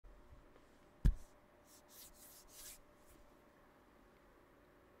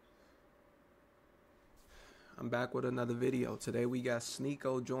I'm back with another video. Today we got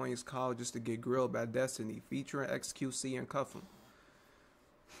Sneako joins call just to get grilled by Destiny, featuring XQC and Cuff'em.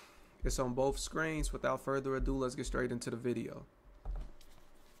 It's on both screens. Without further ado, let's get straight into the video.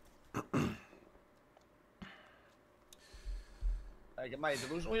 Like, am I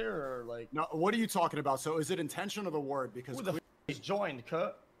delusional here, or like? No, what are you talking about? So is it intention of the word? Because Who the is joined,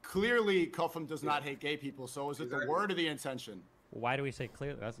 cut? clearly Cuff'em does not hate gay people. So is it the word or the intention? Why do we say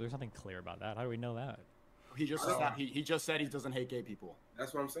clear? There's nothing clear about that. How do we know that? He just said he doesn't hate gay people.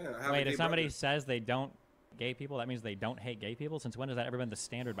 That's what I'm saying. Wait, if somebody says they don't gay people, that means they don't hate gay people? Since when has that ever been the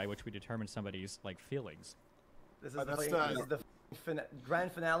standard by which we determine somebody's like feelings? This is the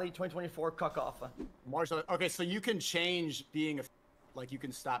grand finale, 2024 cuck-off. March. Okay, so you can change being a like you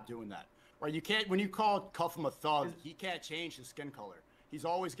can stop doing that, right? You can't when you call Cuff'em a thug, he can't change his skin color. He's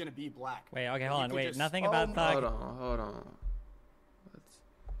always gonna be black. Wait, okay, hold on. Wait, just, nothing about thug. Hold on. Let's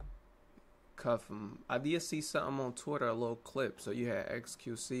Cuff'em. I did see something on Twitter, a little clip. So you had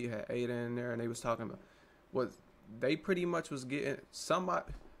XQC, you had Ada in there, and they was talking about what they pretty much was getting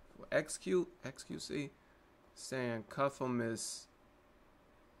somebody XQC saying Cuff'em is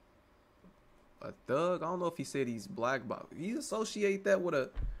a thug. I don't know if he said he's black, but he associate that with a.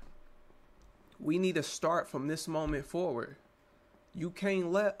 We need to start from this moment forward. You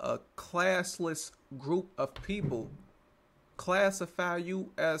can't let a classless group of people classify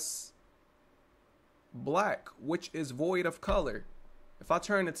you as black, which is void of color. If I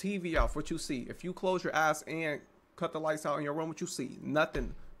turn the TV off, what you see? If you close your eyes and cut the lights out in your room, what you see?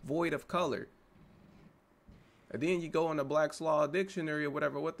 Nothing. Void of color. And then you go in the Black's Law Dictionary or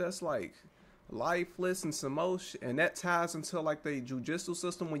whatever, what that's like. Lifeless and some more shit. And that ties into like the judicial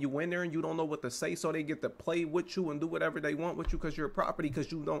system when you in there and you don't know what to say, so they get to play with you and do whatever they want with you because you're a property, because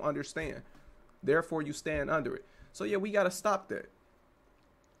you don't understand. Therefore, you stand under it. So yeah, we got to stop that.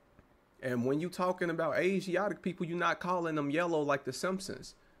 And when you talking about Asiatic people, you're not calling them yellow like the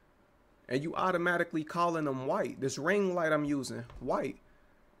Simpsons. And you automatically calling them white. This ring light I'm using, white.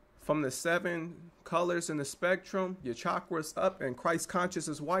 From the 7 colors in the spectrum, your chakra's up and Christ conscious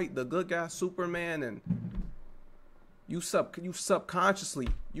is white, the good guy Superman, and you subconsciously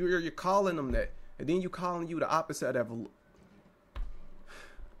you're calling them that, and then you calling you the opposite of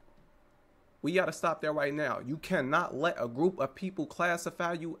we gotta stop that right now. You cannot let a group of people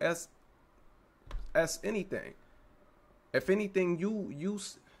classify you as anything. If anything, you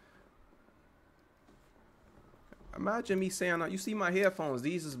imagine me saying, you see my headphones,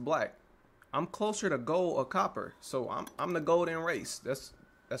 these is black. I'm closer to gold or copper, so I'm the golden race.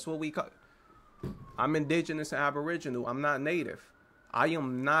 That's what we call. I'm indigenous and aboriginal. I'm not native. I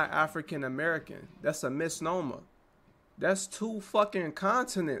am not African American. That's a misnomer. That's 2 fucking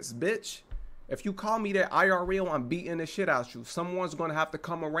continents, bitch. If you call me that IRL, I'm beating the shit out you. Someone's gonna have to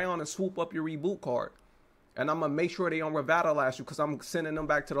come around and swoop up your reboot card, and I'm gonna make sure they don't revitalize you because I'm sending them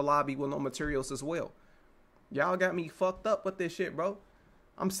back to the lobby with no materials as well. Y'all got me fucked up with this shit, bro.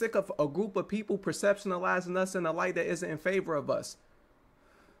 I'm sick of a group of people perceptionalizing us in a light that isn't in favor of us.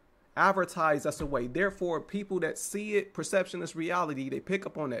 Advertise us away. Therefore, people that see it, perception is reality. They pick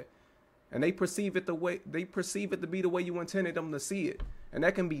up on that, and they perceive it to be the way you intended them to see it, and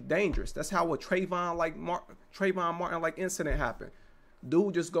that can be dangerous. That's how a Trayvon Martin like incident happened.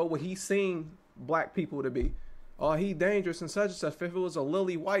 Dude just go what he seen black people to be. Oh, he dangerous and such and such. If it was a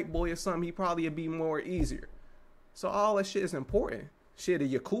lily white boy or something, he probably would be more easier. So all that shit is important. Shit,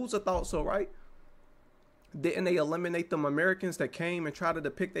 the Yakuza thought so, right? Didn't they eliminate them Americans that came and tried to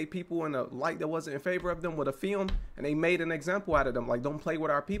depict their people in a light that wasn't in favor of them with a film? And they made an example out of them. Like, don't play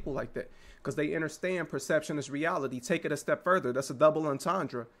with our people like that. Because they understand perception is reality. Take it a step further. That's a double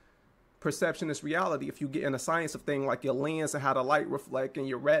entendre. Perception is reality. If you get in the science of things like your lens and how the light reflect and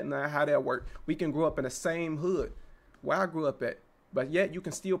your retina, how that work, we can grow up in the same hood where I grew up at. But yet you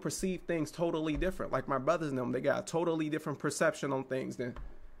can still perceive things totally different. Like my brothers and them, they got a totally different perception on things. Than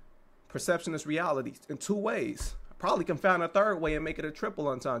perception is reality in 2 ways. I probably can find a 3rd way and make it a triple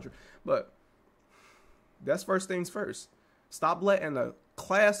entendre. But that's first things first. Stop letting a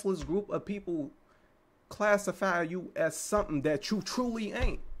classless group of people classify you as something that you truly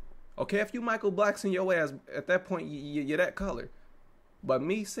ain't. Okay, if you Michael Blackson your ass, at that point you're that color. But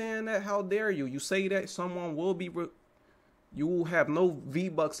me saying that, how dare you? You say that, someone will be. You will have no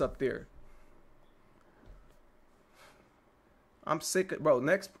V-Bucks up there. I'm sick of, bro.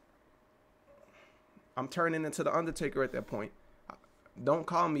 Next, I'm turning into the Undertaker at that point. Don't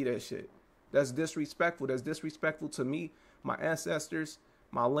call me that shit. That's disrespectful. That's disrespectful to me, my ancestors,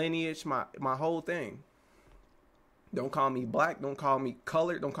 my lineage, my whole thing. Don't call me black. Don't call me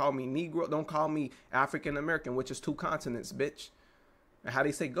colored. Don't call me Negro. Don't call me African American, which is 2 continents, bitch. And how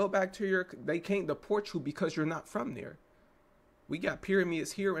they say, go back to your, they can't deport you because you're not from there. We got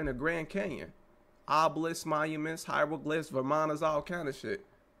pyramids here in the Grand Canyon. Obelisks, monuments, hieroglyphs, Vermonters, all kind of shit.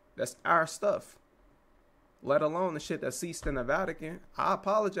 That's our stuff. Let alone the shit that's ceased in the Vatican. I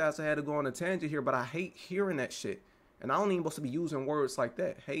apologize I had to go on a tangent here, but I hate hearing that shit. And I don't even supposed to be using words like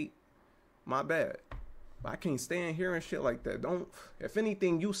that. Hate. My bad. But I can't stand hearing shit like that. Don't, if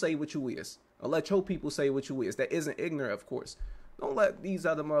anything, you say what you is. Or let your people say what you is. That isn't ignorant, of course. Don't let these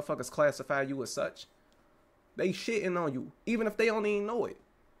other motherfuckers classify you as such. They shitting on you. Even if they don't even know it.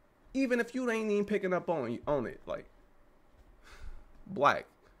 Even if you ain't even picking up on it. Like, black.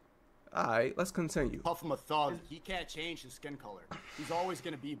 Alright, let's continue. Call him a thug. He can't change his skin color. He's always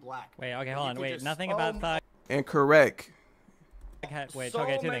going to be black. Wait, okay, hold on. Wait, nothing about thug. Incorrect. Wait, so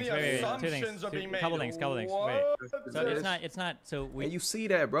okay, two many things. Wait, two assumptions things. are being made. Couple things. Wait. So it's not. So we. And you see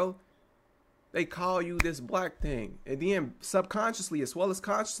that, bro? They call you this black thing, and then subconsciously as well as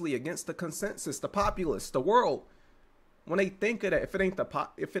consciously against the consensus, the populace, the world. When they think of that, if it ain't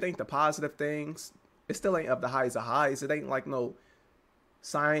the positive things, it still ain't of the highs of highs. It ain't like no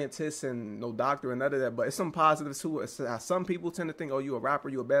scientists and no doctor and none of that. But it's some positives too. Some people tend to think, oh, you a rapper,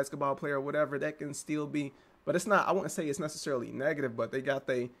 you a basketball player, or whatever. That can still be. But it's not, I wouldn't say it's necessarily negative, but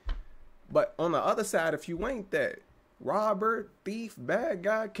but on the other side, if you ain't that robber, thief, bad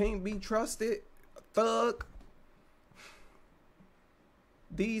guy, can't be trusted, thug,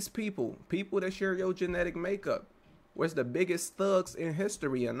 these people that share your genetic makeup, was the biggest thugs in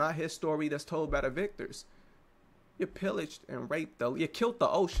history and not his story that's told by the victors. You pillaged and raped you killed the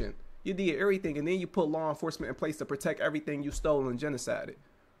ocean. You did everything, and then you put law enforcement in place to protect everything you stole and genocided.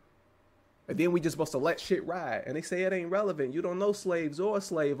 And then we just supposed to let shit ride. And they say it ain't relevant. You don't know slaves or a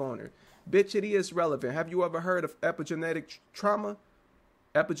slave owner. Bitch, it is relevant. Have you ever heard of epigenetic trauma?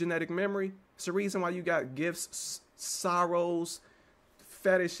 Epigenetic memory? It's the reason why you got gifts, sorrows,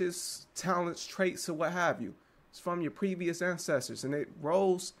 fetishes, talents, traits, or what have you. It's from your previous ancestors. And it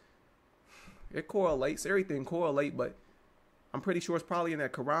correlates. Everything correlates, but I'm pretty sure it's probably in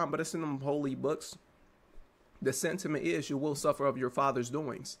that Quran, but it's in them holy books. The sentiment is you will suffer of your father's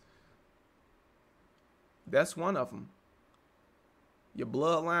doings. That's one of them. Your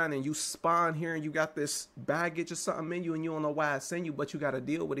bloodline, and you spawn here and you got this baggage or something in you and you don't know why it's in you, but you got to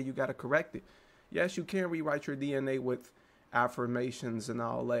deal with it. You got to correct it. Yes, you can rewrite your DNA with affirmations and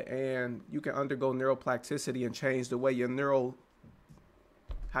all that, and you can undergo neuroplasticity and change the way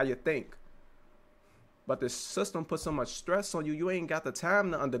how you think. But the system puts so much stress on you, you ain't got the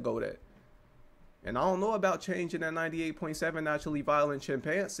time to undergo that. And I don't know about changing that 98.7 naturally violent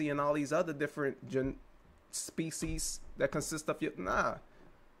chimpanzee and all these other different species that consist of your, nah.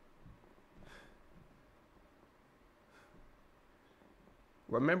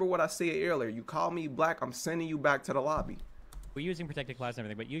 Remember what I said earlier. You call me black, I'm sending you back to the lobby. We're using protected class and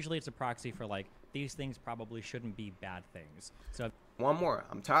everything, but usually it's a proxy for like these things probably shouldn't be bad things. So one more.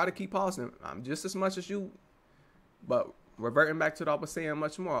 I'm tired of keep pausing. I'm just as much as you, but reverting back to what I was saying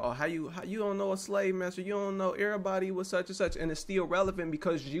much more. Oh, how you don't know a slave master? You don't know everybody was such and such, and it's still relevant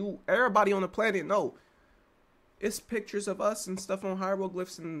because everybody on the planet know. It's pictures of us and stuff on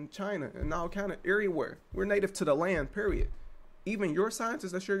hieroglyphs in China and all kind of everywhere. We're native to the land, period. Even your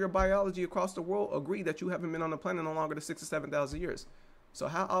scientists that share your biology across the world agree that you haven't been on the planet no longer than 6,000 to 7,000 years. So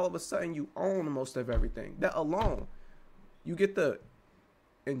how all of a sudden you own most of everything? That alone, you get to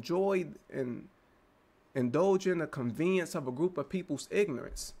enjoy and indulge in the convenience of a group of people's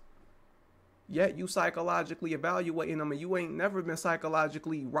ignorance. Yet you psychologically evaluating them, and you ain't never been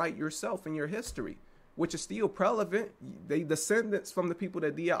psychologically right yourself in your history, which is still prevalent. They descendants from the people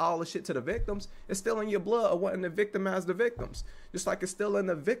that did all the shit to the victims. It's still in your blood of wanting to victimize the victims. Just like it's still in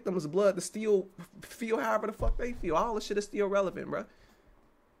the victims' blood to still feel however the fuck they feel. All the shit is still relevant, bro.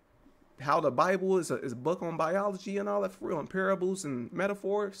 How the Bible is a book on biology and all that, for real, and parables and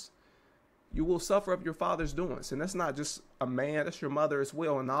metaphors. You will suffer of your father's doings. And that's not just a man, that's your mother as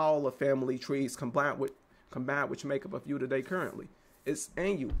well, and all the family trees combined which make up of you today currently. It's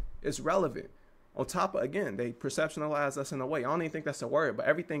in you. It's relevant. On top of, again, they perceptionalize us in a way. I don't even think that's a word, but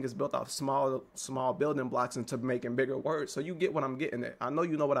everything is built off small building blocks into making bigger words. So you get what I'm getting at. I know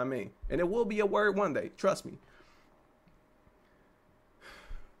you know what I mean. And it will be a word one day. Trust me.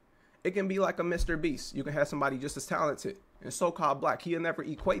 It can be like a Mr. Beast. You can have somebody just as talented and so-called black. He'll never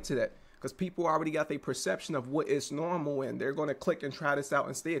equate to that because people already got their perception of what is normal, and they're going to click and try this out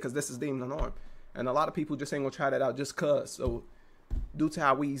instead because this is deemed the norm. And a lot of people just ain't going to try that out just because. So due to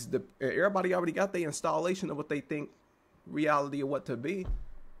how everybody already got their installation of what they think reality or what to be,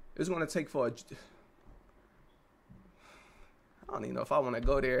 it's going to take for I don't even know if I want to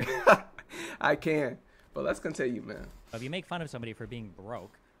go there. I can. But let's continue, man. If you make fun of somebody for being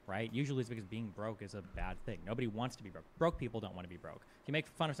broke, right? Usually it's because being broke is a bad thing. Nobody wants to be broke. Broke people don't want to be broke. If you make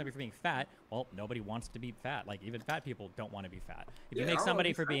fun of somebody for being fat, well, nobody wants to be fat. Like, even fat people don't want to be fat. If you make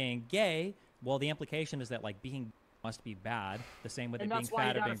somebody for being gay, well, the implication is that, like, being must be bad, the same way that being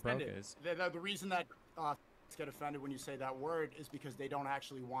fat or being broke is. The reason that get offended when you say that word is because they don't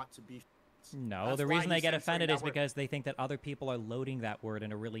actually want to be. No, the reason they get offended is because they think that other people are loading that word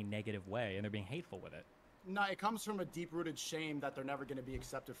in a really negative way, and they're being hateful with it. No, it comes from a deep-rooted shame that they're never going to be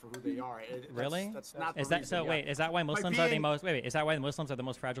accepted for who they are. Really? That's not is the that reason, so? yeah. Wait, is that why Muslims are the most? Wait, is that why Muslims are the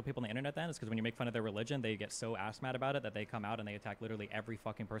most fragile people on the internet? Then, is because when you make fun of their religion, they get so ass mad about it that they come out and they attack literally every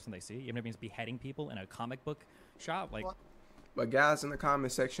fucking person they see, even if it means beheading people in a comic book shop. Like, but guys in the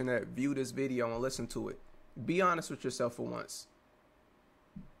comment section that view this video and listen to it, be honest with yourself for once.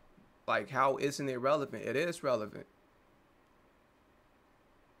 Like, how isn't it relevant? It is relevant.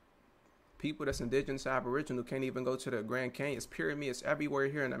 People that's indigenous, aboriginal can't even go to the Grand Canyon. It's pyramids everywhere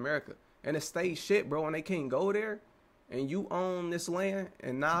here in America. And it stays shit, bro, and they can't go there. And you own this land,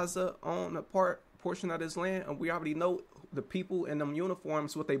 and NASA own a portion of this land. And we already know the people in them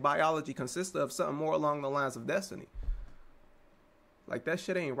uniforms, what their biology consists of, something more along the lines of destiny. Like, that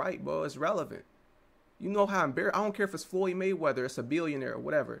shit ain't right, bro. It's relevant. You know how embarrassing. I don't care if it's Floyd Mayweather, it's a billionaire or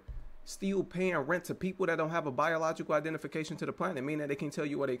whatever. Still paying rent to people that don't have a biological identification to the planet, meaning they can tell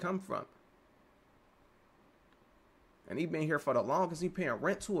you where they come from. And he been here for the longest. He paying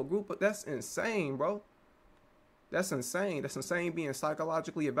rent to a group, but that's insane, bro. That's insane. That's insane being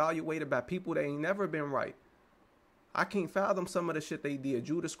psychologically evaluated by people that ain't never been right. I can't fathom some of the shit they did.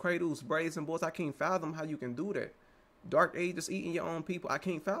 Judas Cradles, Brazen Boys. I can't fathom how you can do that. Dark Ages eating your own people. I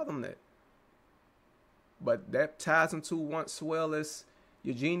can't fathom that. But that ties into once well as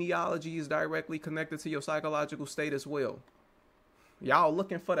your genealogy is directly connected to your psychological state as well. Y'all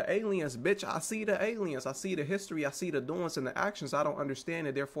looking for the aliens, bitch. I see the aliens. I see the history. I see the doings and the actions. I don't understand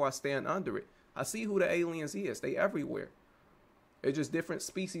it. Therefore, I stand under it. I see who the aliens is. They everywhere. They're just different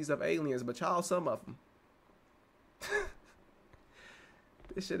species of aliens, but y'all some of them.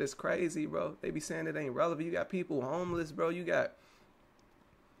 This shit is crazy, bro. They be saying it ain't relevant. You got people homeless, bro. You got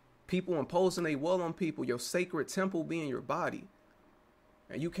people imposing their will on people. Your sacred temple being your body.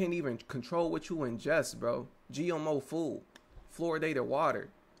 And you can't even control what you ingest, bro. GMO food. Fluoridated water,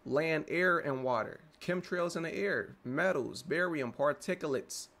 land, air, and water, chemtrails in the air, metals, barium,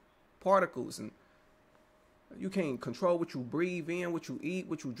 particles, and you can't control what you breathe in, what you eat,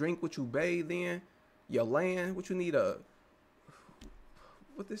 what you drink, what you bathe in, your land, what you need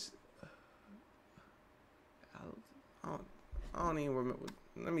what this, I don't even remember,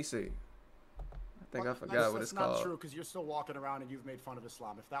 let me see. I think I forgot what it's called. That's not true, because you're still walking around and you've made fun of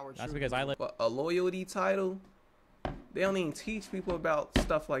Islam. If that were true. That's because I live. A loyalty title. They don't even teach people about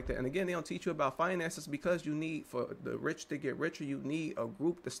stuff like that. And again, they don't teach you about finances because you need, for the rich to get richer, you need a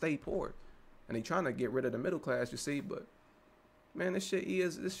group to stay poor. And they trying to get rid of the middle class, you see. But, man, this shit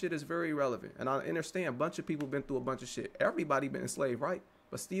is very relevant. And I understand a bunch of people been through a bunch of shit. Everybody been enslaved, right?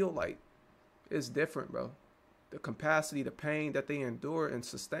 But still, like, it's different, bro. The capacity, the pain that they endure and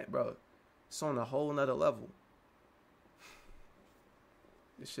sustain, bro, it's on a whole nother level.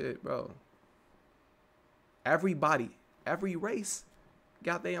 This shit, bro. Everybody, every race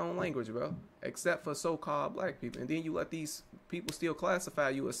got their own language, bro, except for so-called black people. And then you let these people still classify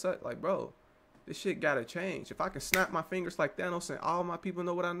you as such. Like, bro, this shit gotta change. If I can snap my fingers like Thanos and all my people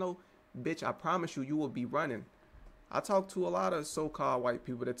know what I know, bitch, I promise you, you will be running. I talk to a lot of so-called white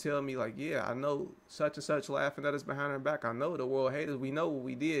people that tell me, like, yeah, I know such and such laughing at us behind our back. I know the world haters. We know what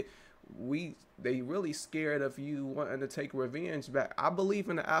we did. They really scared of you wanting to take revenge back. I believe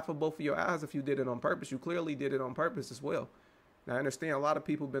in the eye for both of your eyes. If you did it on purpose, you clearly did it on purpose as well. Now, I understand a lot of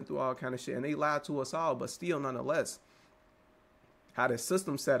people been through all kind of shit and they lied to us all, but still, nonetheless, how the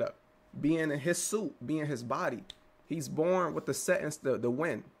system set up, being in his suit, being his body, he's born with the settings to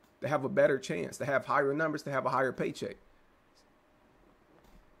win, to have a better chance, to have higher numbers, to have a higher paycheck.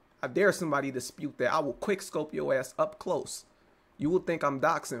 I dare somebody dispute that. I will quick scope your ass up close. You will think I'm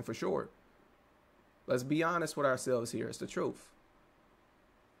doxing for sure. Let's be honest with ourselves here. It's the truth.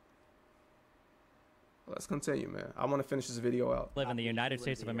 Let's continue, man. I want to finish this video out. Live in the United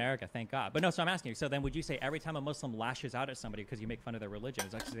States of America, thank God. But no, so I'm asking you, so then would you say every time a Muslim lashes out at somebody because you make fun of their religion,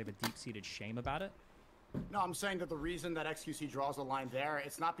 is actually they have a deep-seated shame about it? No, I'm saying that the reason that XQC draws the line there,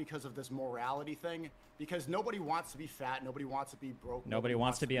 it's not because of this morality thing, because nobody wants to be fat, nobody wants to be broke. Nobody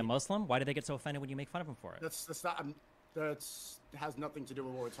wants to be a Muslim? Why do they get so offended when you make fun of them for it? That's not... That has nothing to do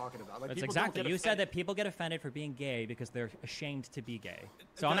with what we're talking about. Like, that's exactly. You said that people get offended for being gay because they're ashamed to be gay.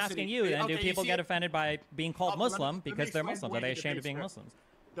 So I'm asking you, then, do people get offended by being called Muslim because they're Muslims? Are they ashamed of being Muslims?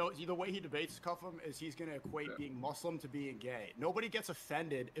 The way he debates Cuffham is he's going to equate being Muslim to being gay. Nobody gets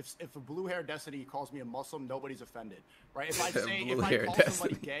offended if a blue-haired Destiny calls me a Muslim. Nobody's offended, right? If I call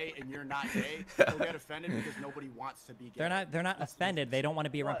somebody gay and you're not gay, they'll get offended because nobody wants to be gay. They're not offended. They don't want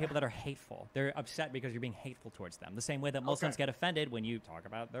to be around people that are hateful. They're upset because you're being hateful towards them. The same way that Muslims get offended when you talk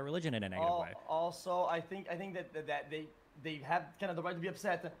about their religion in a negative way. Also, I think that they have kind of the right to be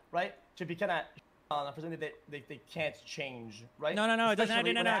upset, right? To be kind of presenting that they can't change, right? No. It doesn't have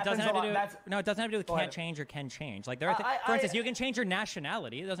to do with can't change or can change. Like there are for instance, you can change your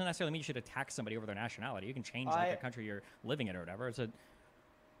nationality. It doesn't necessarily mean you should attack somebody over their nationality. You can change like the country you're living in or whatever.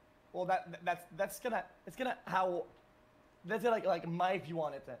 Well, that's gonna how that's like my view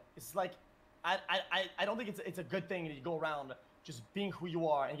on it. It's like I don't think it's a good thing that you go around just being who you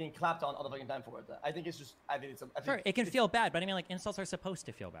are and getting clapped on all the fucking time for it. I think it's sure, it can feel bad, but I mean, like, insults are supposed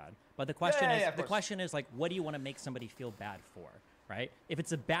to feel bad. But the question is, like, what do you want to make somebody feel bad for, right? If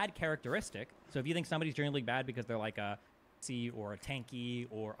it's a bad characteristic, so if you think somebody's generally bad because they're like a C or a tanky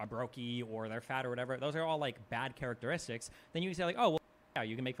or a brokey or they're fat or whatever, those are all like bad characteristics, then you can say like, oh, well, yeah,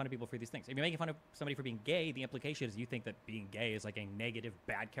 you can make fun of people for these things. If you're making fun of somebody for being gay, the implication is you think that being gay is like a negative,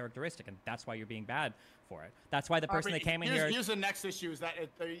 bad characteristic, and that's why you're being bad for it. That's why the person that came in here... Here's the next issue, is that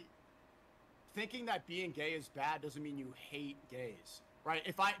thinking that being gay is bad doesn't mean you hate gays,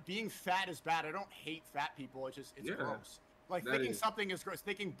 right? Being fat is bad, I don't hate fat people, it's gross. Like, thinking something is gross,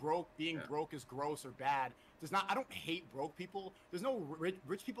 thinking being broke is gross or bad does not. I don't hate broke people. There's no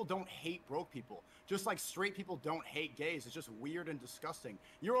rich people don't hate broke people. Just like straight people don't hate gays. It's just weird and disgusting.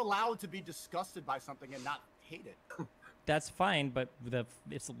 You're allowed to be disgusted by something and not hate it. That's fine, but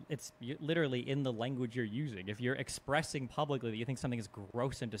it's literally in the language you're using. If you're expressing publicly that you think something is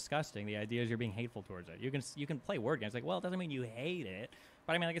gross and disgusting, the idea is you're being hateful towards it. You can play word games like, well, it doesn't mean you hate it,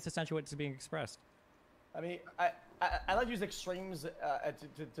 but I mean, like, it's essentially what's being expressed. I mean, I like to use extremes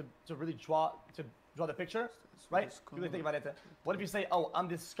to really draw the picture, right? Really think about it. What if you say, "Oh, I'm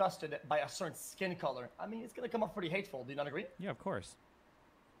disgusted by a certain skin color"? I mean, it's gonna come off pretty hateful. Do you not agree? Yeah, of course.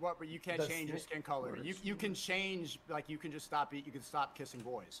 What? But you can't change your skin color. You can change, like, you can just stop. You can stop kissing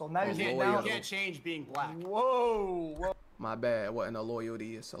boys. So now you can't change being black. Whoa. My bad. It wasn't a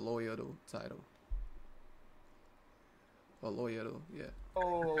loyalty. It's a loyal title. A loyal, yeah.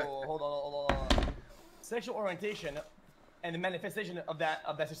 Oh, hold on. Sexual orientation and the manifestation of that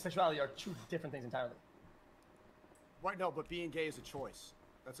sexuality are two different things entirely. Right? No, but being gay is a choice.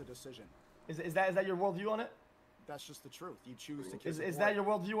 That's a decision. Is that your worldview on it? That's just the truth. You choose to kiss. Is that your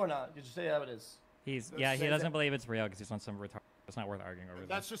worldview or not? You just say how it is. He doesn't believe it's real because he's on some retard. It's not worth arguing over.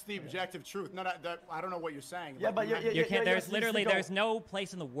 That's just the objective truth. No, I don't know what you're saying. Yeah, but you can't. There's no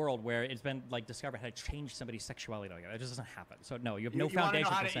place in the world where it's been like discovered how to change somebody's sexuality like that. It just doesn't happen. So no, you have no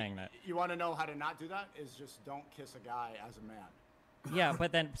foundation for saying that. You want to know how to not do that? Is just don't kiss a guy as a man. Yeah,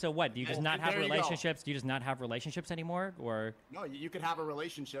 but then so what? Do you just not have relationships? Do you just not have relationships anymore, or? No, you can have a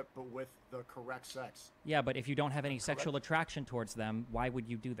relationship, but with the correct sex. Yeah, but if you don't have any sexual attraction towards them, why would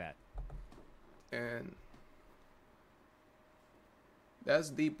you do that? And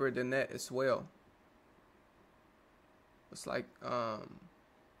that's deeper than that as well. It's like,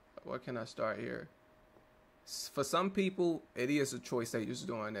 where can I start here? For some people, it is a choice. They just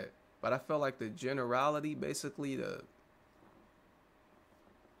doing it. But I feel like the generality, basically the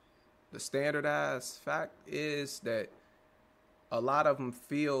standardized fact is that a lot of them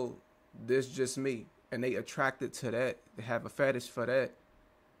feel this just me, and they attracted to that. They have a fetish for that.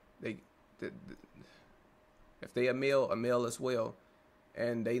 If they a male as well,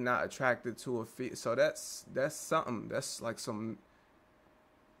 and they not attracted to a female. So that's something. That's like some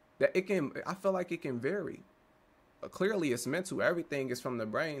that it can. I feel like it can vary. Clearly, it's mental. Everything is from the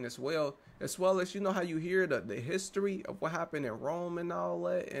brain as well as you know how you hear the history of what happened in Rome and all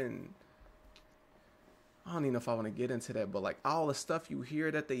that. And I don't even know if I want to get into that, but like all the stuff you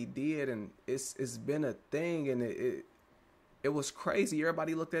hear that they did, and it's been a thing, and it was crazy.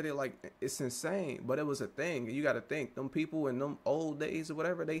 Everybody looked at it like it's insane, but it was a thing. You got to think, them people in them old days or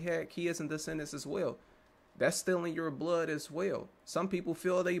whatever, they had kids and descendants as well. That's still in your blood as well. Some people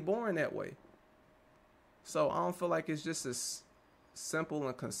feel they born that way. So I don't feel like it's just as simple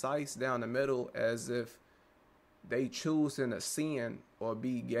and concise down the middle as if they choosing a sin or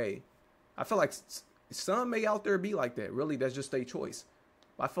be gay. I feel like some may out there be like that. Really, that's just their choice.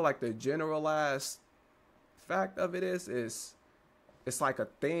 I feel like the generalized fact of it is it's like a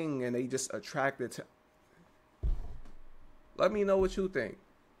thing, and they just attracted to. Let me know what you think.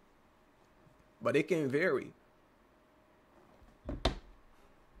 But it can vary.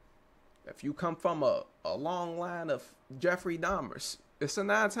 If you come from a long line of Jeffrey Dahmers, it's a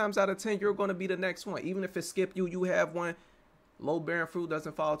 9 times out of 10 you're going to be the next one. Even if it skip you, you have one Low-bearing fruit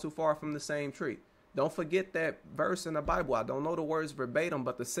doesn't fall too far from the same tree. Don't forget that verse in the Bible. I don't know the words verbatim,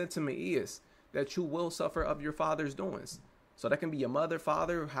 but the sentiment is that you will suffer of your father's doings. So that can be your mother,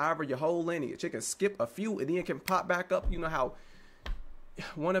 father, however, your whole lineage. It can skip a few and then it can pop back up. You know how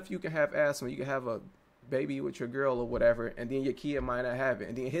one of you can have asthma. You can have a baby with your girl or whatever, and then your kid might not have it.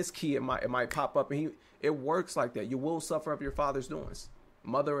 And then his kid might pop up, and it works like that. You will suffer of your father's doings.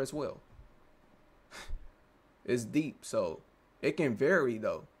 Mother as well. It's deep, so it can vary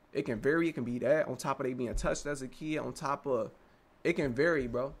though. It can vary. It can be that on top of they being touched as a kid. On top of, it can vary,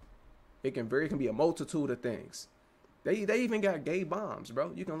 bro. It can vary. It can be a multitude of things. They even got gay bombs,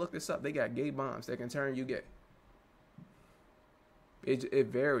 bro. You can look this up. They got gay bombs that can turn you gay. It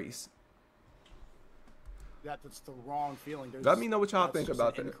varies. That's the wrong feeling. Let me know what y'all think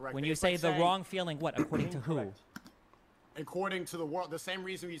about that. When you say the wrong feeling, what? According to who? According to the world, the same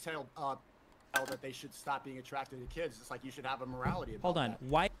reason you tell that they should stop being attracted to kids. It's like you should have a morality about Hold on. that.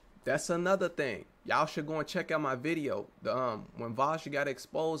 Why? That's another thing. Y'all should go and check out my video. When Vash got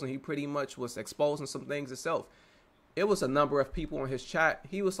exposed and he pretty much was exposing some things himself. It was a number of people in his chat.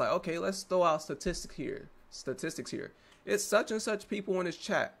 He was like, okay, let's throw out statistics here. It's such and such people in his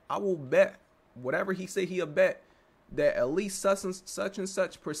chat. I will bet whatever he say he'll bet that at least such and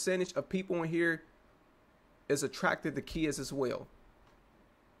such percentage of people in here is attracted to kids as well.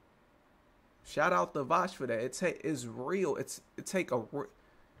 Shout out to Vash for that. It's real.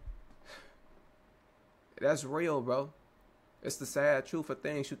 That's real, bro. It's the sad truth of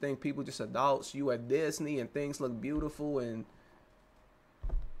things. You think people just adults. You at Disney and things look beautiful, and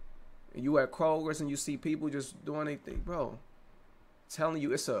you at Kroger's and you see people just doing anything, bro. I'm telling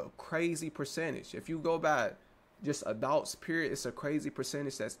you, it's a crazy percentage. If you go by just adults, period, it's a crazy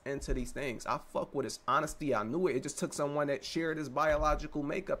percentage that's into these things. I fuck with his honesty. I knew it. It just took someone that shared his biological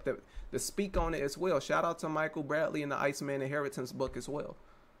makeup to speak on it as well. Shout out to Michael Bradley in the Iceman Inheritance book as well.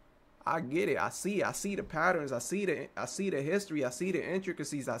 I get it. I see the patterns. I see the history. I see the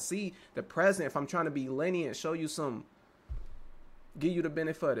intricacies. I see the present. If I'm trying to be lenient, show you give you the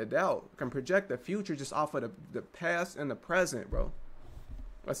benefit of the doubt, can project the future just off of the past and the present, bro.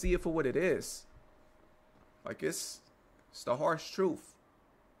 I see it for what it is. Like it's the harsh truth.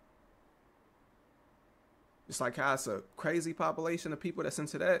 It's like how it's a crazy population of people that's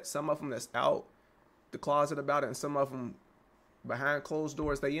into that. Some of them that's out the closet about it, and some of them behind closed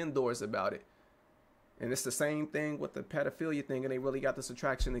doors, they indoors about it. And it's the same thing with the pedophilia thing, and they really got this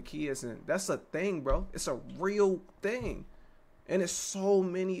attraction to kids, and that's a thing, bro. It's a real thing. And it's so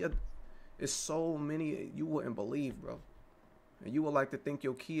many you wouldn't believe, bro. And you would like to think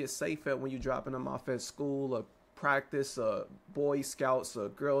your kid is safe at when you dropping them off at school or practice or Boy Scouts or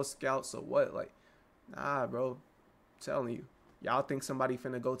Girl Scouts or what. Like, nah, bro. I'm telling you. Y'all think somebody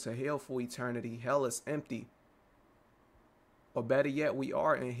finna go to hell for eternity. Hell is empty. Or better yet, we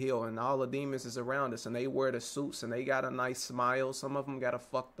are in hell and all the demons is around us and they wear the suits and they got a nice smile. Some of them got a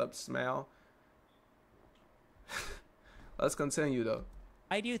fucked up smile. Let's continue though.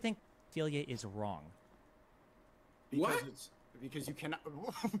 Why do you think pedophilia is wrong? Because you cannot.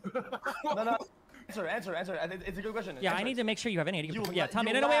 No. Answer. It's a good question. Yeah, answer. I need to make sure you have any idea. You Yeah, tell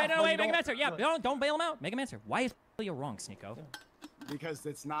me. No, wait, make him answer. Yeah, don't bail him out. Make him answer. Why is pedophilia wrong, Sneako? Because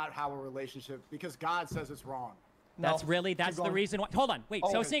it's not how a relationship. Because God says it's wrong. That's the reason why. Hold on, wait.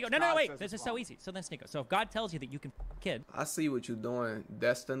 So Sneako, no, wait. This is wrong. so easy. So then Sneako. So if God tells you that you can kid, I see what you're doing,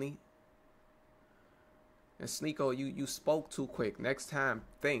 Destiny. And Sneako, you spoke too quick. Next time,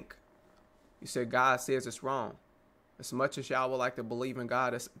 think. You said God says it's wrong. As much as y'all would like to believe in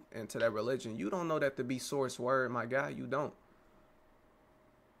God and to that religion, you don't know that to be source word, my guy. You don't.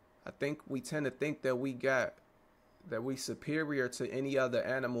 I think we tend to think that we superior to any other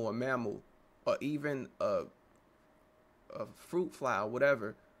animal or mammal, or even a fruit fly, or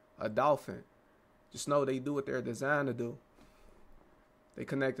whatever, a dolphin. Just know they do what they're designed to do. They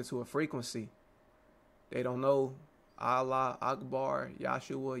connected to a frequency. They don't know Allah, Akbar,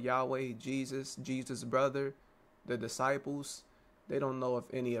 Yahshua, Yahweh, Jesus' brother, the disciples. They don't know of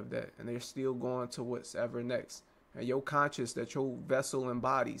any of that, and they're still going to what's ever next. And your conscious that your vessel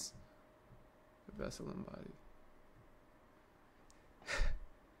embodies. The vessel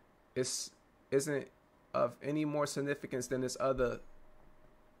embodies. Isn't of any more significance than this other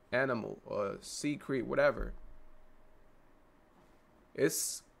animal or sea creature, whatever.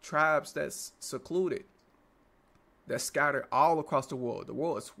 It's tribes that's secluded, that's scattered all across the world. The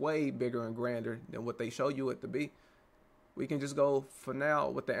world is way bigger and grander than what they show you it to be. We can just go for now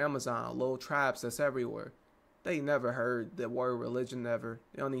with the Amazon, little tribes that's everywhere. They never heard the word religion, never.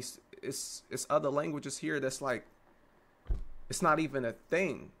 They only, it's other languages here that's like, it's not even a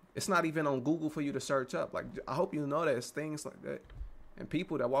thing It's not even on Google for you to search up. Like, I hope you know that it's things like that. And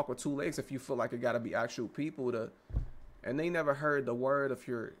people that walk with 2 legs, if you feel like it got to be actual people to, and they never heard the word of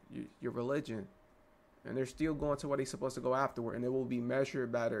your religion, and they're still going to what they're supposed to go afterward, and it will be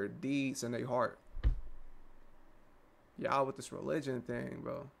measured by their deeds and their heart. Y'all with this religion thing,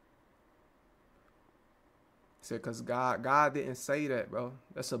 bro. Said, because God didn't say that, bro.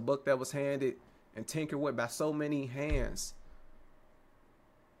 That's a book that was handed and tinkered with by so many hands.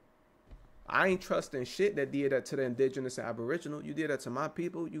 I ain't trusting shit that did that to the indigenous and aboriginal. You did that to my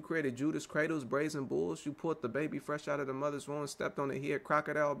people. You created Judas cradles, brazen bulls. You pulled the baby fresh out of the mother's womb, stepped on the head,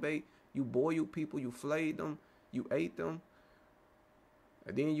 crocodile bait. You boiled people. You flayed them. You ate them.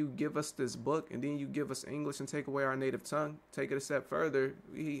 And then you give us this book, and then you give us English and take away our native tongue. Take it a step further.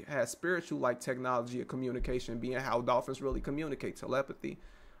 We had spiritual like technology of communication, being how dolphins really communicate, telepathy,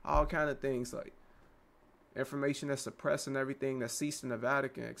 all kind of things, like information that's suppressed and everything that's ceased in the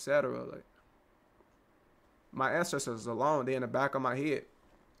Vatican, etc. Like, my ancestors alone, they in the back of my head.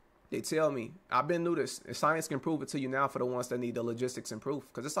 They tell me, I've been through this, and science can prove it to you now for the ones that need the logistics and proof,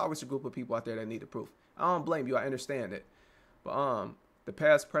 because it's always a group of people out there that need the proof. I don't blame you, I understand it. But the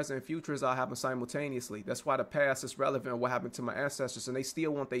past, present, and future is all happen simultaneously. That's why the past is relevant, what happened to my ancestors, and they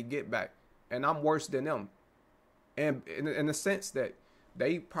still want they get back. And I'm worse than them. And in the sense that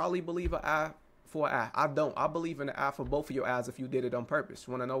they probably believe an eye for an eye. I don't. I believe in an eye for both of your eyes if you did it on purpose.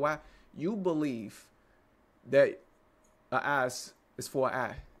 You want to know why? You believe that an eye is for an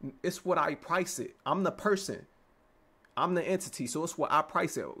eye. It's what I price it. I'm the person. I'm the entity, so it's what I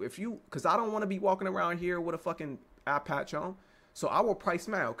price it. Because I don't want to be walking around here with a fucking eye patch on. So I will price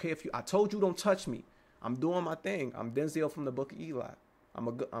mine, okay? I told you don't touch me. I'm doing my thing. I'm Denzel from the Book of Eli.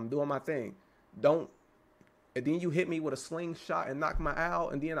 I'm doing my thing. And then you hit me with a slingshot and knock my eye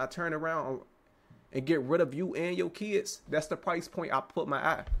out, and then I turn around and get rid of you and your kids. That's the price point I put my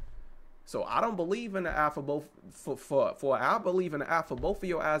eye. So I don't believe in the eye for both. I believe in the eye for both of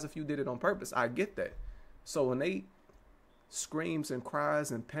your eyes if you did it on purpose. I get that. So when they screams and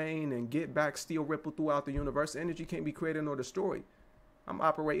cries and pain and get back still ripple throughout the universe, energy can't be created nor destroyed. I'm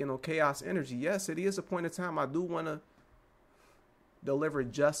operating on chaos energy. Yes, it is a point in time I do want to deliver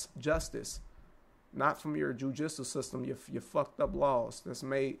justice, not from your judicial system, your fucked up laws that's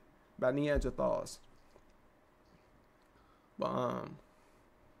made by Neanderthals. But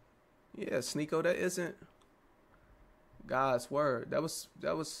yeah, Sneako, that isn't God's word. That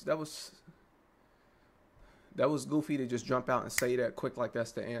was goofy to just jump out and say that quick, like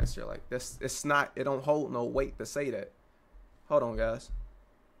that's the answer. Like it's not. It don't hold no weight to say that. Hold on, guys.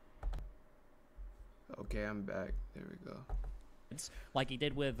 Okay, I'm back. There we go. Like he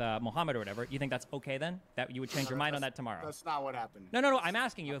did with Muhammad or whatever. You think that's okay then? That you would change your mind on that tomorrow? That's not what happened. No. I'm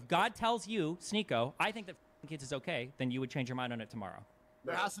asking you. If God tells you, Sneako, I think that kids is okay, then you would change your mind on it tomorrow.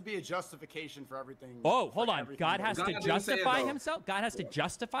 There has to be a justification for everything. Oh, hold on. God has God to didn't say it, justify though. himself? God has to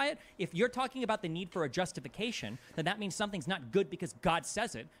justify it? If you're talking about the need for a justification, then that means something's not good because God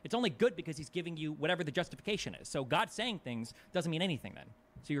says it. It's only good because he's giving you whatever the justification is. So God saying things doesn't mean anything then.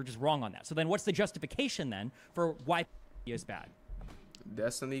 So you're just wrong on that. So then what's the justification then for why is bad?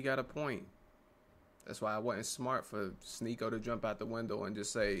 Destiny got a point. That's why I wasn't smart for Sneako to jump out the window and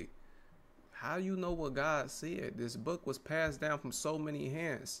just say, how you know what God said? This book was passed down from so many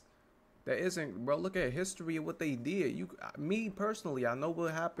hands. That isn't, bro. Look at history of what they did. Me personally, I know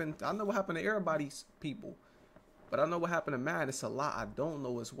what happened. I know what happened to everybody's people, but I know what happened to mine. It's a lot I don't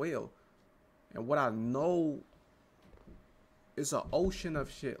know as well. And what I know is an ocean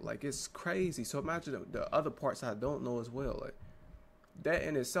of shit. Like, it's crazy. So imagine the other parts I don't know as well. Like, that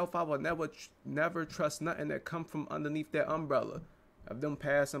in itself, I would never trust nothing that come from underneath that umbrella of them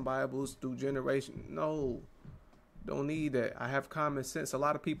passing Bibles through generations. No, don't need that. I have common sense. A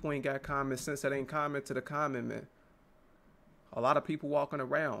lot of people ain't got common sense that ain't common to the common man. A lot of people walking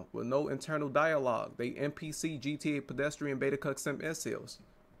around with no internal dialogue. They NPC, GTA, pedestrian, beta cuck, simp, incels.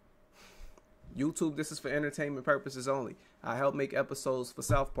 YouTube, this is for entertainment purposes only. I help make episodes for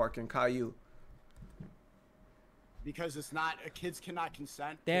South Park and Caillou. Because it's not, kids cannot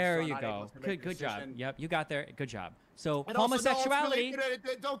consent. There you go. Good job. Yep, you got there. Good job. So and homosexuality. Also,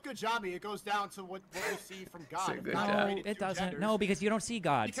 really, don't good job me. It goes down to what we see from God. No, it doesn't. Genders. No, because you don't see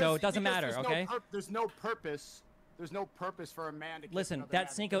God, so it doesn't matter. Okay. There's no purpose. There's no purpose for a man to kiss listen. another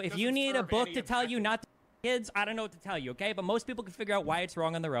That's man. Sneako. If you need a book to tell you not to kids, I don't know what to tell you. Okay, but most people can figure out why it's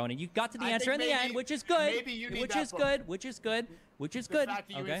wrong on their own, and you got to the answer in the end, which is good. Maybe you need which that is book. good. Which is good. Which is good. The fact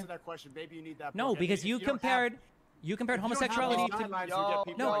that you okay. answered that question, maybe you need that. No, book. because you compared. You compared homosexuality to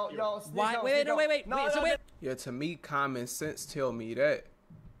wait. Yeah, to me, common sense tell me that.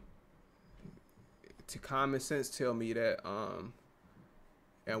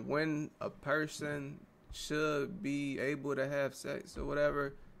 and when a person should be able to have sex or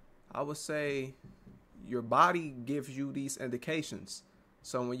whatever, I would say your body gives you these indications.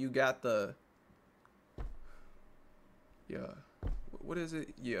 So when you got the, what is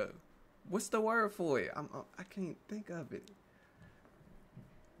it? Yeah, what's the word for it? I can't think of it.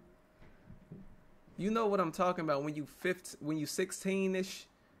 You know what I'm talking about when you 16ish,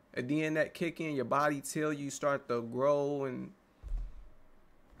 and then that kick in, your body till you start to grow, and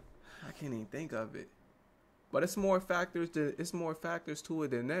I can't even think of it. But it's more factors to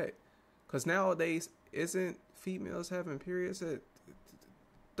it than that. Cause nowadays, isn't females having periods at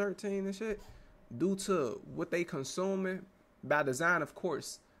 13 and shit due to what they consuming by design, of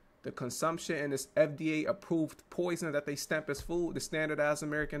course. The consumption and this FDA approved poison that they stamp as food, the standardized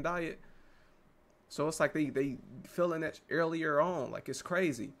American diet. So it's like they feeling that earlier on, like it's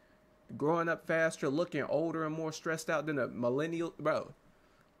crazy. Growing up faster, looking older and more stressed out than a millennial, bro.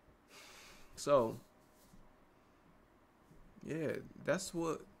 So, yeah, that's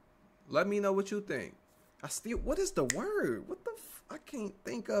what. Let me know what you think. What is the word? What the I can't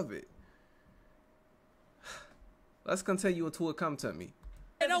think of it. Let's continue until it come to me.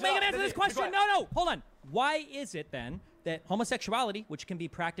 No, Megan, answer this question. No, hold on. Why is it then that homosexuality, which can be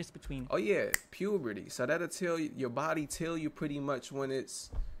practiced between... Oh, yeah, puberty. So that'll tell you, your body tell you pretty much when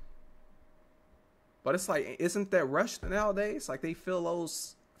it's... But it's like, isn't that rushed nowadays? Like, they feel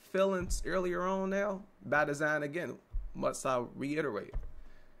those feelings earlier on now? By design, again, must I reiterate.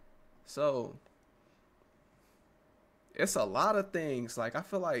 So, it's a lot of things. Like, I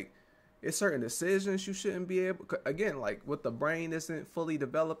feel like it's certain decisions you shouldn't be able... Again, like, with the brain isn't fully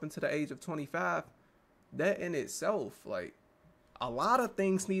developing to the age of 25... That in itself, like, a lot of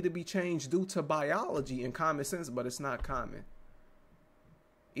things need to be changed due to biology and common sense, but it's not common.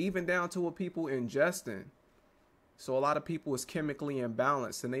 Even down to what people ingesting. So a lot of people is chemically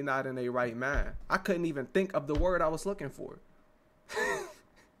imbalanced and they not in their right mind. I couldn't even think of the word I was looking for.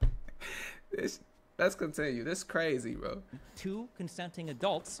 Let's continue. This is crazy, bro. Two consenting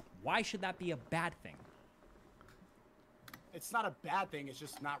adults, why should that be a bad thing? It's not a bad thing. It's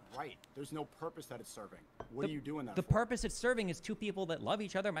just not right. There's no purpose that it's serving. What are you doing that for? The purpose it's serving is two people that love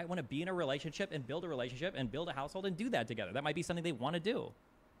each other, might want to be in a relationship and build a household and do that together. That might be something they want to do.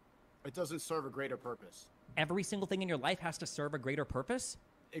 It doesn't serve a greater purpose. Every single thing in your life has to serve a greater purpose?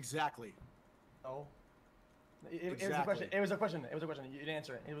 Exactly. Oh. It was a question. It was a question. You didn't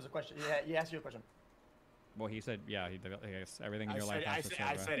answer it. It was a question. He asked you a question. Well, he said, yeah, everything in your life has to serve.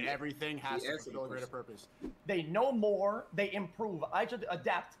 I said everything has to fulfill a greater purpose. They know more, they improve. I should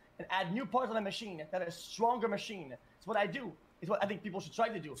adapt and add new parts of the machine that are a stronger machine. It's what I do. It's what I think people should try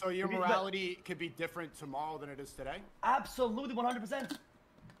to do. So your morality could be different tomorrow than it is today? Absolutely, 100%.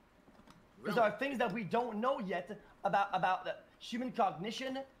 Because there are things that we don't know yet about human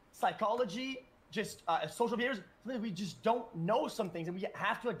cognition, psychology, just social behaviors. We just don't know some things, and we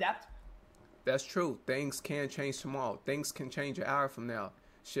have to adapt. That's true. Things can change tomorrow. Things can change an hour from now.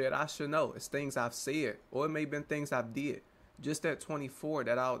 Shit, I should know. It's things I've said, or it may have been things I've did. Just at 24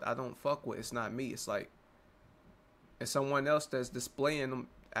 that I don't fuck with. It's not me. It's like it's someone else that's displaying them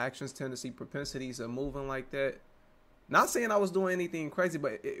actions, tendency, propensities of moving like that. Not saying I was doing anything crazy,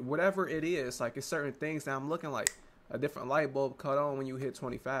 but whatever it is, like it's certain things that I'm looking like a different light bulb cut on when you hit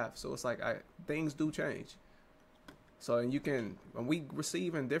 25. So it's like things do change. So when we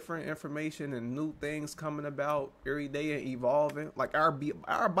receiving different information and new things coming about every day and evolving, like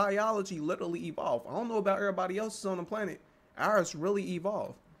our biology literally evolved. I don't know about everybody else's on the planet. Ours really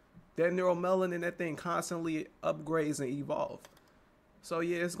evolved. That neuromelanin, that thing constantly upgrades and evolve. So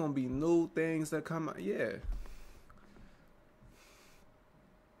yeah, it's gonna be new things that come out. Yeah.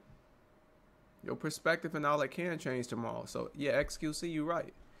 Your perspective and all that can change tomorrow. So yeah, XQC, you're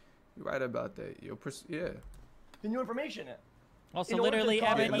right. You're right about that. Yeah. The new information. Also, literally,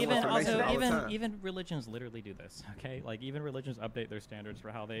 Evan, even religions literally do this, okay? Like, even religions update their standards for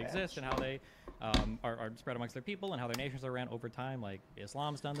how they exist and how they are spread amongst their people and how their nations are ran over time. Like,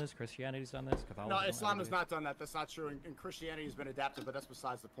 Islam's done this, Christianity's done this, Catholicism. No, Islam has not done that. That's not true. And Christianity has been adapted, but that's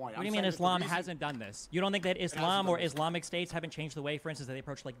besides the point. What do you mean Islam hasn't done this? You don't think that Islam or Islamic states haven't changed the way, for instance, that they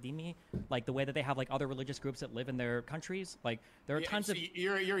approach, like, dhimmi? Like, the way that they have, like, other religious groups that live in their countries? Like, there are tons of...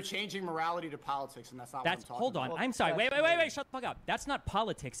 You're changing morality to politics, and that's not what I'm talking about. Hold on. I'm sorry. Wait. Shut the fuck up. That's not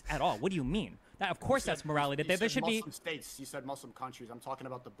politics at all. What do you mean? Of course that's morality. There should be Muslim states. You said Muslim countries. I'm talking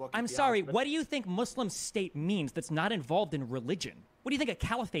about the book. I'm sorry. What do you think Muslim state means that's not involved in religion? What do you think a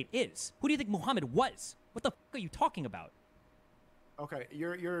caliphate is? Who do you think Muhammad was? What the fuck are you talking about? Okay,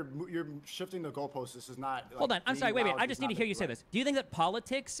 you're shifting the goalposts. This is not. Like, hold on. I'm sorry. Wait. I just need to hear you say this. Do you think that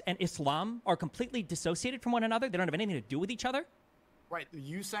politics and Islam are completely dissociated from one another? They don't have anything to do with each other? Right,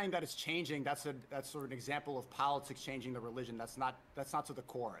 you saying that it's changing, that's sort of an example of politics changing the religion. That's not to the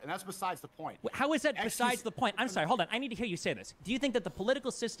core, and that's besides the point. How is that besides the point? I'm sorry, hold on. I need to hear you say this. Do you think that the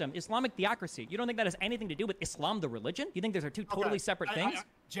political system, Islamic theocracy, you don't think that has anything to do with Islam, the religion? You think those are two totally separate things?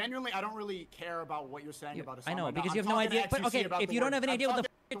 Genuinely, I don't really care about what you're saying about Islam. I know, right because now. you have no idea. But okay, if you don't have any idea what the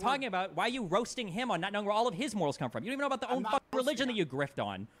you're talking about, why are you roasting him on not knowing where all of his morals come from? You don't even know about the own fucking religion that you grift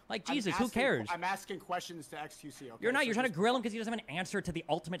on. Like, Jesus, who cares? I'm asking questions to XQC, okay? You're not. You're trying to grill him because he doesn't have an answer to the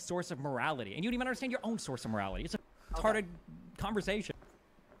ultimate source of morality. And you don't even understand your own source of morality. It's a retarded conversation.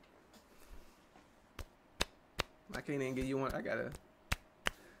 I can't even give you one. I gotta.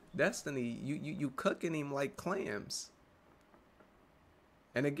 Destiny, you cooking him like clams.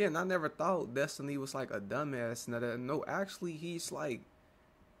 And again, I never thought Destiny was like a dumbass. No, actually, he's like,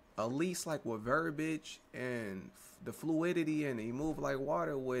 at least like with verbiage and the fluidity, and he move like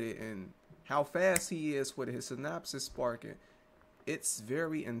water with it, and how fast he is with his synapses sparking. It's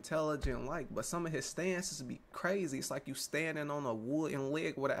very intelligent like, but some of his stances be crazy. It's like you standing on a wooden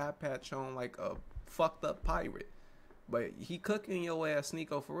leg with an eye patch on like a fucked up pirate. But he cooking your ass,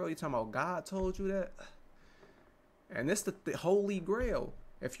 Sneako, for real. You talking about God told you that? And it's the holy grail.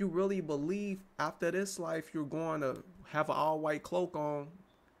 If you really believe after this life you're going to have an all-white cloak on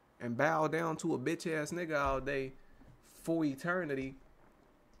and bow down to a bitch-ass nigga all day for eternity,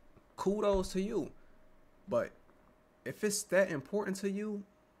 kudos to you. But if it's that important to you,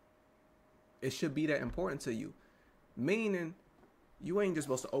 it should be that important to you. Meaning, you ain't just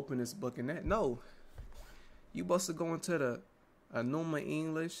supposed to open this book and that. No. You supposed to go into the Anuma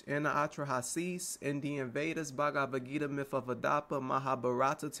English, Atra Hasis, Indian Vedas, Bhagavad Gita, Myth of Adapa,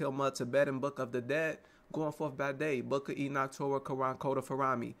 Mahabharata, Tilma, Tibetan Book of the Dead, going forth by day, Book of Enoch, Torah, Quran, Code of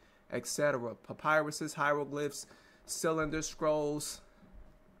Harami, etc. Papyruses, hieroglyphs, cylinder scrolls,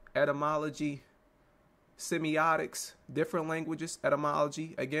 etymology, semiotics, different languages,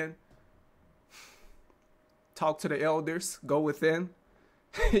 etymology, again. Talk to the elders, go within.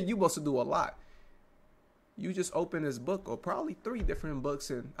 You supposed to do a lot. You just open this book, or probably 3 different books,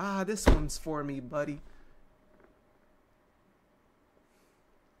 and this one's for me, buddy.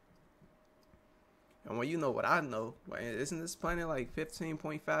 And when you know what I know, isn't this planet like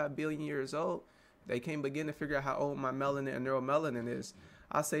 15.5 billion years old? They can't begin to figure out how old my melanin and neuromelanin is.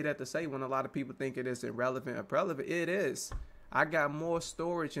 I say that to say, when a lot of people think it is irrelevant or relevant, it is. I got more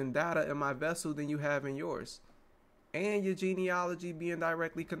storage and data in my vessel than you have in yours. And your genealogy being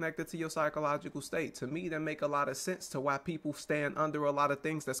directly connected to your psychological state. To me, that make a lot of sense to why people stand under a lot of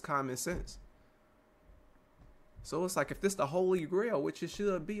things that's common sense. So it's like, if this the holy grail, which it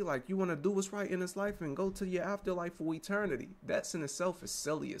should be, like, you want to do what's right in this life and go to your afterlife for eternity, that's in itself is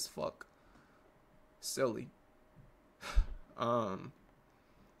silly as fuck. Silly.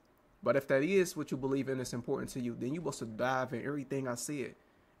 But if that is what you believe in, it's important to you, then you're supposed to dive in everything I said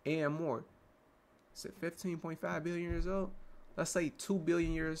and more. Is it 15.5 billion years old? Let's say 2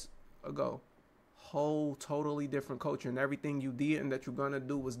 billion years ago. Whole totally different culture, and everything you did and that you're gonna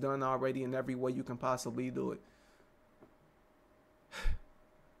do was done already in every way you can possibly do it.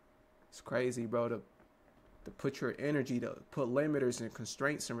 It's crazy, bro, to put your energy, to put limiters and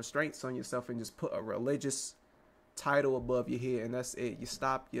constraints and restraints on yourself and just put a religious title above your head, and that's it. You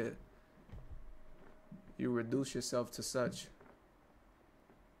stop, you reduce yourself to such.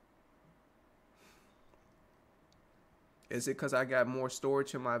 Is it because I got more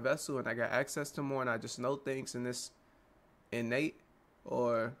storage in my vessel and I got access to more and I just know things and it's innate?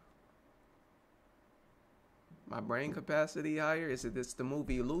 Or my brain capacity higher? Is it this the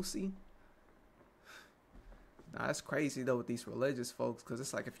movie Lucy? Nah, it's crazy though with these religious folks, because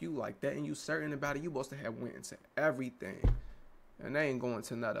it's like, if you like that and you certain about it, you supposed to have went into everything. And they ain't going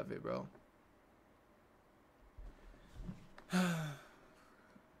to none of it, bro.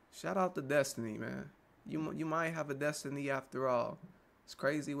 Shout out to Destiny, man. You might have a destiny after all. It's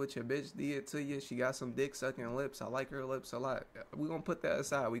crazy what your bitch did to you. She got some dick sucking lips. I like her lips a lot. We're going to put that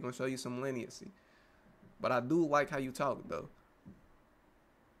aside. We're going to show you some leniency. But I do like how you talk, though.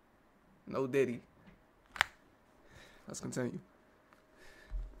 No Diddy. Let's continue.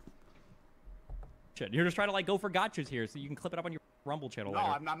 You're just trying to like go for gotchas here so you can clip it up on your Rumble channel later.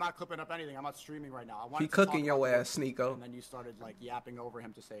 I'm not clipping up anything. I'm not streaming right now. He cooking your ass, Sneako. And then you started like yapping over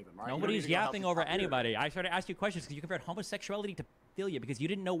him to save him, right? Nobody's yapping over anybody. I started to ask you questions because you compared homosexuality to pedophilia because you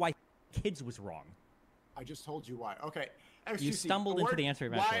didn't know why kids was wrong. I just told you why. Okay. You stumbled into the answer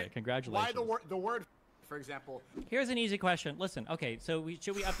eventually. Congratulations. Why the word, for example? Here's an easy question. Listen, okay, so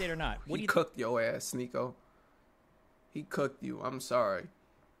should we update or not? What do you cooked your ass, Sneako. He cooked you. I'm sorry.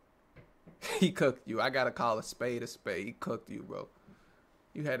 He cooked you. I gotta call a spade a spade. He cooked you, bro.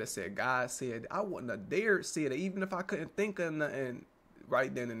 You had to say, God said, I wouldn't have dared say it, even if I couldn't think of nothing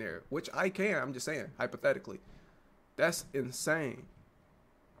right then and there, which I can. I'm just saying, hypothetically. That's insane.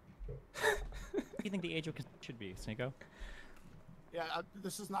 What do you think the age of consent should be, Sneako? Yeah,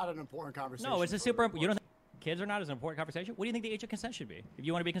 this is not an important conversation. No, it's a super. You don't think kids are not as an important conversation? What do you think the age of consent should be? If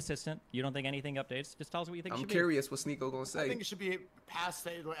you want to be consistent, you don't think anything updates, just tell us what you think it should be. I'm curious what Sneako gonna say. I think it should be past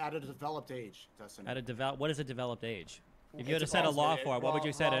at a developed age. At a what is a developed age? If you had to set a law for it, what would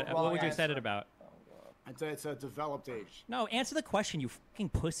you set it? What would you set it about? I'd say it's a developed age. No, answer the question, you fucking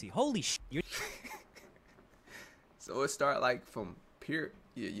pussy. Holy shit. So it start like from your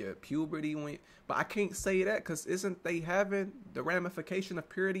puberty but I can't say that because isn't they having the ramification of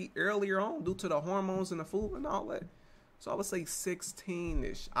puberty earlier on due to the hormones in the food and all that? So I would say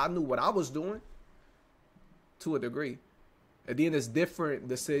 16-ish. I knew what I was doing to a degree. And then there's different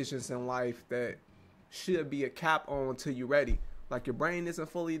decisions in life that should be a cap on until you're ready. Like your brain isn't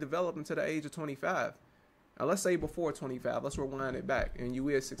fully developed until the age of 25. Now let's say before 25, let's rewind it back, and you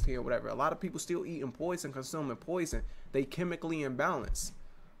is 16 or whatever. A lot of people still eating poison, consuming poison. They chemically imbalanced.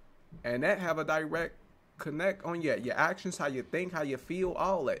 And that have a direct connect on your actions, how you think, how you feel,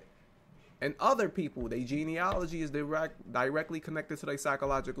 all that. And other people, their genealogy is directly connected to their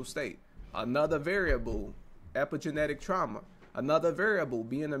psychological state. Another variable, epigenetic trauma. Another variable,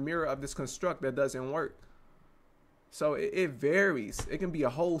 being a mirror of this construct that doesn't work. So it varies. It can be a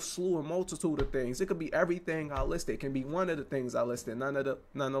whole slew and multitude of things. It could be everything I listed. It can be one of the things I listed,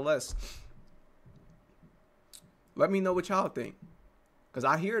 nonetheless. Let me know what y'all think. Because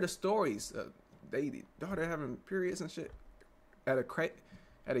I hear the stories. They're having periods and shit at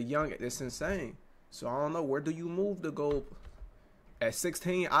a young, it's insane. So I don't know, where do you move the goal? At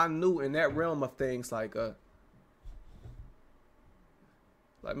 16, I knew in that realm of things, like,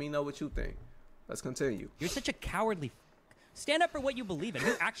 let me know what you think. Let's continue. You're such a cowardly. Stand up for what you believe in.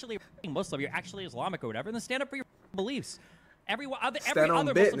 You're actually a Muslim. You're actually Islamic or whatever. Then stand up for your beliefs. Every other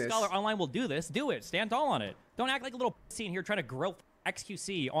Muslim scholar online will do this. Do it. Stand tall on it. Don't act like a little pussy in here trying to grill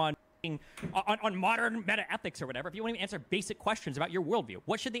XQC on modern meta ethics or whatever. If you won't even answer basic questions about your worldview,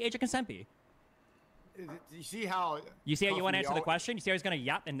 what should the age of consent be? You see how you want to answer the question? You see how he's going to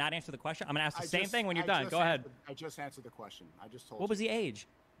yap and not answer the question? I'm going to ask the same thing when you're done. Go ahead. I just answered the question. I just told you. What was the age?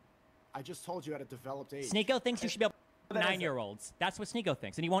 I just told you at a developed age. Sneako thinks you should be able to 9-year-olds. That's what Sneako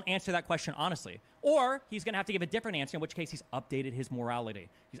thinks, and he won't answer that question honestly. Or he's going to have to give a different answer, in which case he's updated his morality.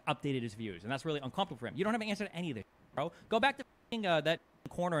 He's updated his views, and that's really uncomfortable for him. You don't have an answer to any of this, bro. Go back to that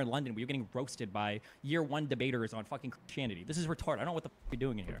corner in London where you're getting roasted by year 1 debaters on fucking Christianity. This is retarded. I don't know what the fuck you're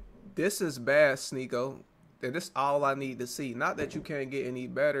doing in here. This is bad, Sneako. And this is all I need to see. Not that you can't get any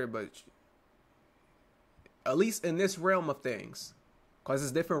better, but at least in this realm of things. Because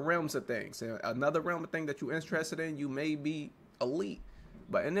it's different realms of things. And another realm of things that you're interested in, you may be elite.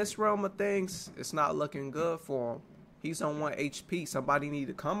 But in this realm of things, it's not looking good for him. He's on 1 HP. Somebody need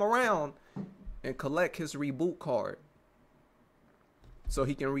to come around and collect his reboot card. So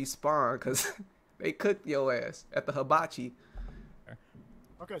he can respawn. Because they cooked your ass at the hibachi.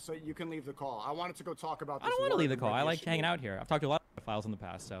 Okay, so you can leave the call. I wanted to go talk about this. I don't want to leave the call. I like hanging out here. I've talked to a lot of files in the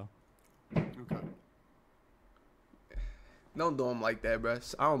past, so. Okay. Don't do him like that, bro.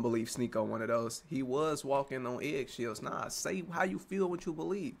 I don't believe Sneako one of those. He was walking on eggshells. Nah, say how you feel, what you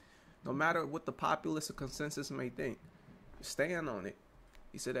believe. No matter what the populace or consensus may think. Stand on it.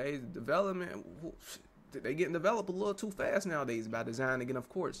 He said, hey, development, they getting developed a little too fast nowadays by design again, of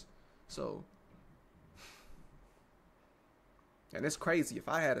course. So, and it's crazy. If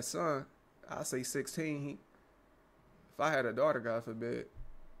I had a son, I'd say 16. If I had a daughter, God forbid,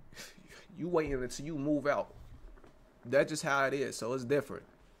 you waiting until you move out. That's just how it is. So it's different.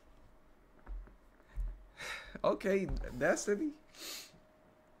 Okay, Destiny.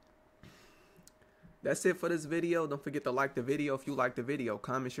 That's it for this video. Don't forget to like the video if you like the video.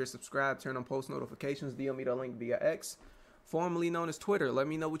 Comment, share, subscribe, turn on post notifications. DM me the link via X, formerly known as Twitter. Let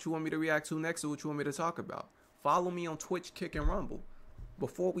me know what you want me to react to next or what you want me to talk about. Follow me on Twitch, Kick, and Rumble.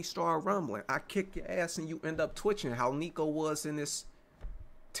 Before we start rumbling, I kick your ass and you end up twitching, how Nico was in this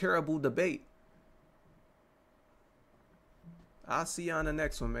terrible debate. I'll see you on the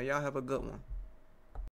next one, man. Y'all have a good one.